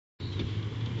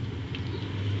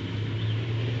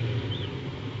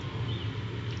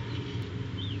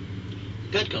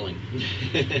gut calling.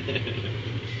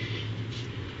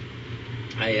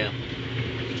 I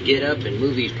get up and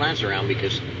move these plants around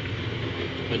because,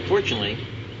 unfortunately,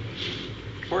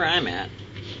 where I'm at,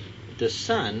 the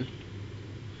sun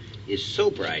is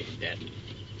so bright that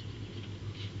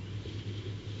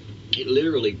it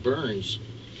literally burns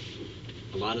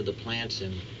a lot of the plants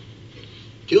and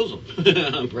kills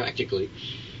them practically,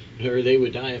 or they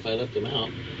would die if I left them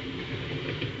out.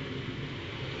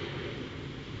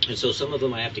 And so some of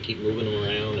them I have to keep moving them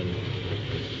around and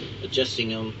adjusting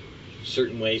them a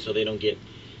certain way so they don't get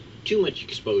too much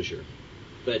exposure.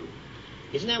 But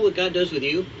isn't that what God does with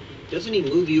you? Doesn't He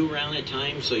move you around at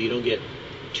times so you don't get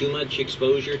too much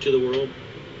exposure to the world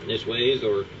in His ways?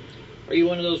 Or are you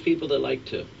one of those people that like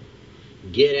to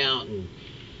get out and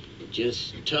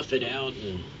just tough it out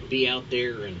and be out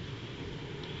there, and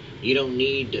you don't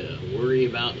need to worry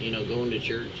about, going to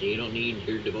church, and you don't need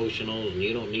your devotionals, and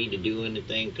you don't need to do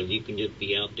anything because you can just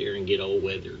be out there and get all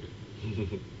weathered?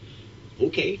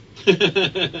 Okay.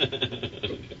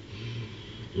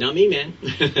 Not me, man.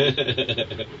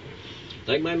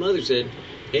 Like my mother said,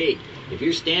 hey, if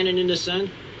you're standing in the sun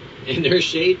and there's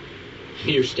shade,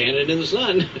 you're standing in the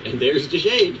sun and there's the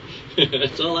shade.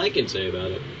 That's all I can say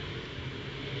about it.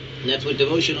 And that's what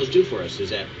devotionals do for us, is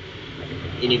that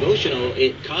in devotional,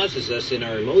 it causes us in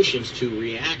our emotions to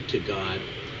react to God,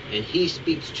 and He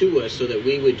speaks to us so that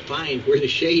we would find where the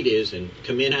shade is and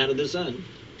come in out of the sun.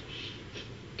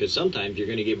 Because sometimes you're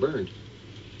going to get burned.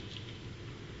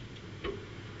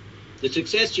 The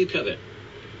success you covet.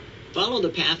 Follow the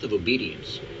path of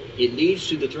obedience. It leads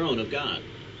to the throne of God.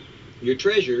 Your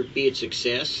treasure, be it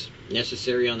success,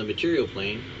 necessary on the material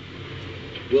plane,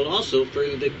 will also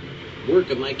further the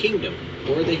work of my kingdom,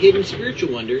 or the hidden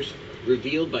spiritual wonders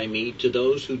revealed by me to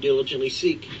those who diligently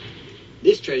seek.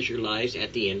 This treasure lies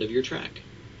at the end of your track.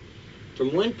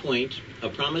 From one point, a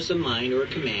promise of mine or a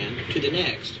command, to the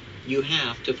next, you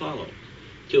have to follow,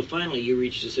 till finally you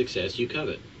reach the success you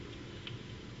covet.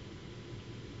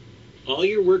 All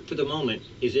your work for the moment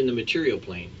is in the material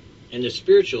plane, and the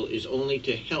spiritual is only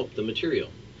to help the material.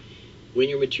 When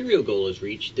your material goal is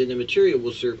reached, then the material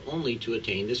will serve only to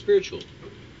attain the spiritual.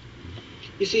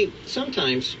 You see,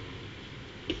 sometimes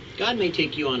God may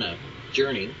take you on a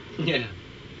journey,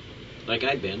 like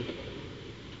I've been,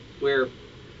 where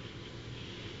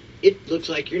it looks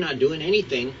like you're not doing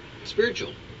anything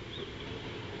spiritual.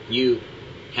 You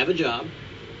have a job,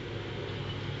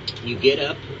 you get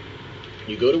up,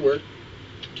 you go to work,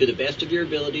 to the best of your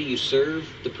ability, you serve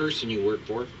the person you work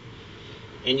for,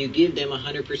 and you give them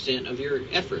 100% of your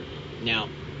effort. Now,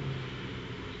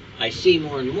 I see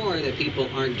more and more that people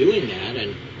aren't doing that,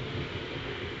 and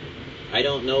I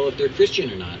don't know if they're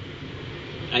Christian or not.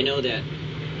 I know that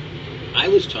I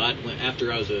was taught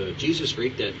after I was a Jesus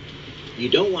freak that you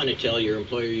don't want to tell your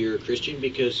employer you're a Christian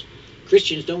because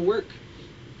Christians don't work.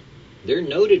 They're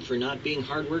noted for not being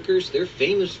hard workers. They're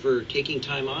famous for taking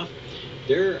time off.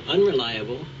 They're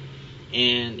unreliable,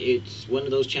 and it's one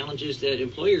of those challenges that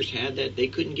employers had, that they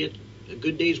couldn't get a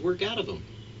good day's work out of them.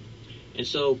 And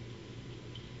so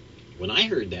when I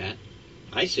heard that,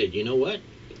 I said, you know what?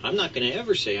 I'm not going to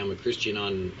ever say I'm a Christian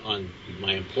on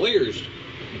my employer's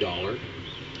dollar.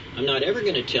 I'm not ever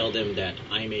going to tell them that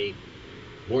I'm a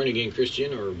born-again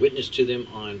Christian or witness to them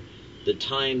on the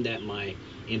time that my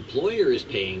employer is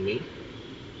paying me.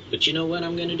 But you know what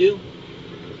I'm going to do?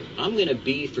 I'm going to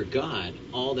be for God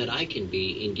all that I can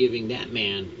be in giving that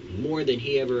man more than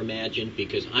he ever imagined,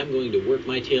 because I'm going to work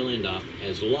my tail end off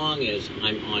as long as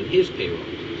I'm on his payroll.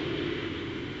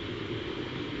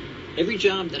 Every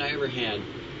job that I ever had,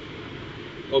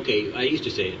 okay, I used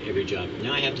to say it, every job.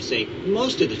 Now I have to say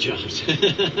most of the jobs.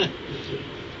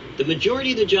 The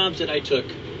majority of the jobs that I took,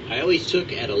 I always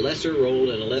took at a lesser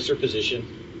role and a lesser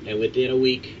position, and within a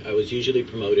week I was usually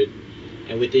promoted,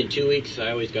 and within 2 weeks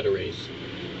I always got a raise.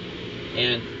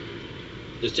 And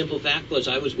the simple fact was,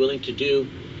 I was willing to do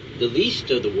the least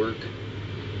of the work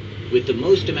with the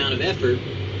most amount of effort,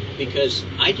 because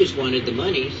I just wanted the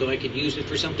money so I could use it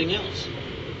for something else,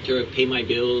 to pay my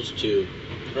bills, to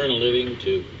earn a living,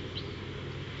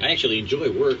 I actually enjoy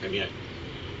work. I mean,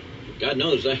 God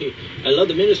knows I love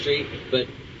the ministry, but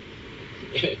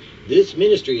this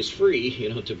ministry is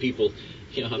free, to people.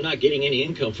 I'm not getting any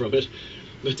income from it.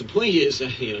 But the point is,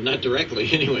 not directly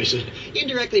anyways.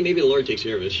 Indirectly, maybe the Lord takes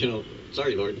care of it,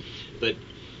 Sorry, Lord. But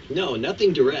no,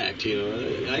 nothing direct,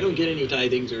 I don't get any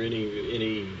tithings or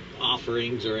any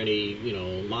offerings or any,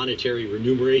 monetary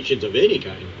remunerations of any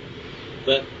kind.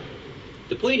 But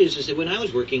the point is that when I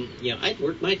was working, I'd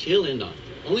work my tail end off,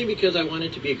 only because I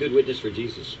wanted to be a good witness for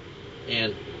Jesus.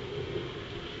 And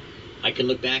I I can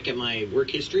look back at my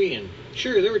work history, and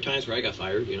sure, there were times where I got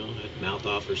fired, I'd mouth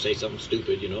off or say something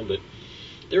stupid, but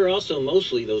there are also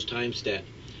mostly those times that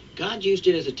God used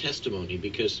it as a testimony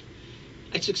because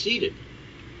I succeeded.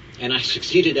 And I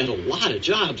succeeded at a lot of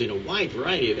jobs in a wide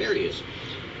variety of areas.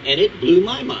 And it blew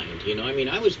my mind,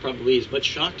 I was probably as much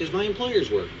shocked as my employers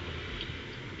were.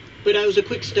 But I was a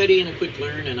quick study and a quick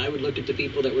learn, and I would look at the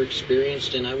people that were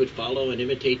experienced, and I would follow and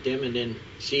imitate them, and then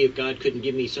see if God couldn't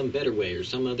give me some better way or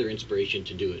some other inspiration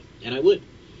to do it. And I would.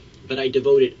 But I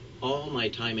devoted all my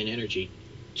time and energy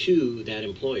to that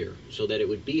employer so that it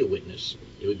would be a witness.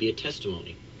 It would be a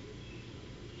testimony.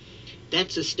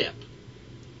 That's a step.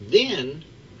 Then,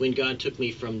 when God took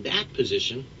me from that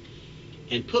position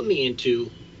and put me into,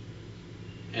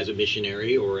 as a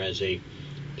missionary or as a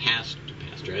pastor,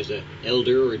 as an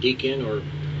elder or a deacon, or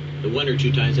the one or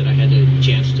two times that I had a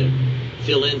chance to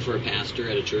fill in for a pastor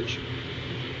at a church,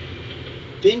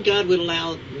 then God would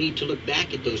allow me to look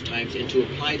back at those times and to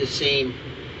apply the same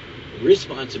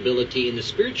responsibility in the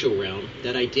spiritual realm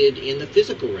that I did in the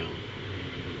physical realm.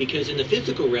 Because in the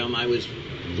physical realm, I was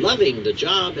loving the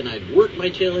job, and I'd work my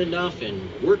tail end off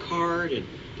and work hard and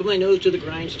put my nose to the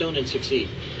grindstone and succeed.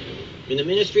 In the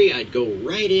ministry, I'd go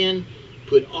right in,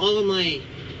 put all of my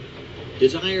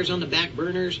desires on the back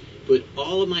burners, put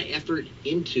all of my effort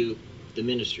into the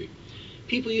ministry.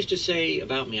 People used to say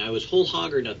about me, I was whole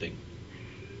hog or nothing.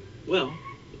 Well,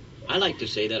 I like to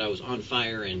say that I was on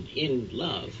fire and in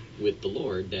love with the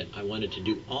Lord, that I wanted to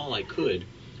do all I could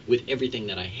with everything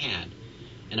that I had,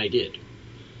 and I did.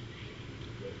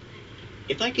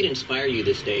 If I could inspire you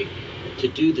this day to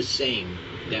do the same,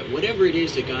 that whatever it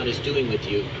is that God is doing with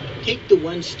you, take the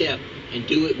one step and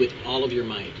do it with all of your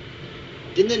might.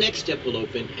 Then the next step will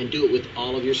open and do it with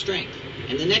all of your strength.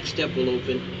 And the next step will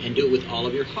open and do it with all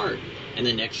of your heart. And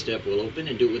the next step will open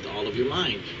and do it with all of your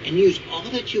mind. And use all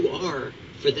that you are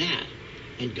for that.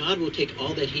 And God will take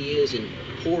all that He is and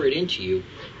pour it into you.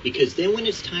 Because then when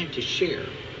it's time to share,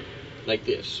 like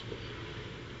this,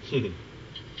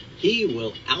 He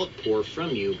will outpour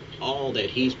from you all that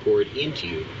He's poured into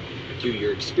you. Through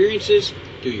your experiences,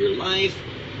 through your life,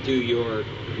 through your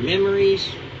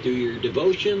memories, through your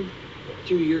devotion,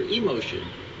 through your emotion,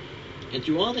 and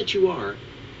through all that you are.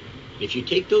 If you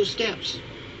take those steps,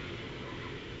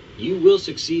 you will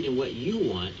succeed in what you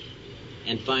want,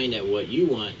 and find that what you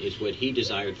want is what He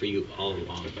desired for you all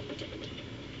along.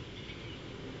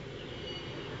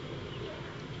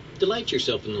 Delight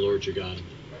yourself in the Lord your God,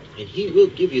 and He will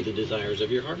give you the desires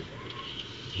of your heart.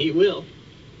 He will.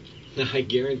 I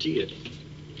guarantee it.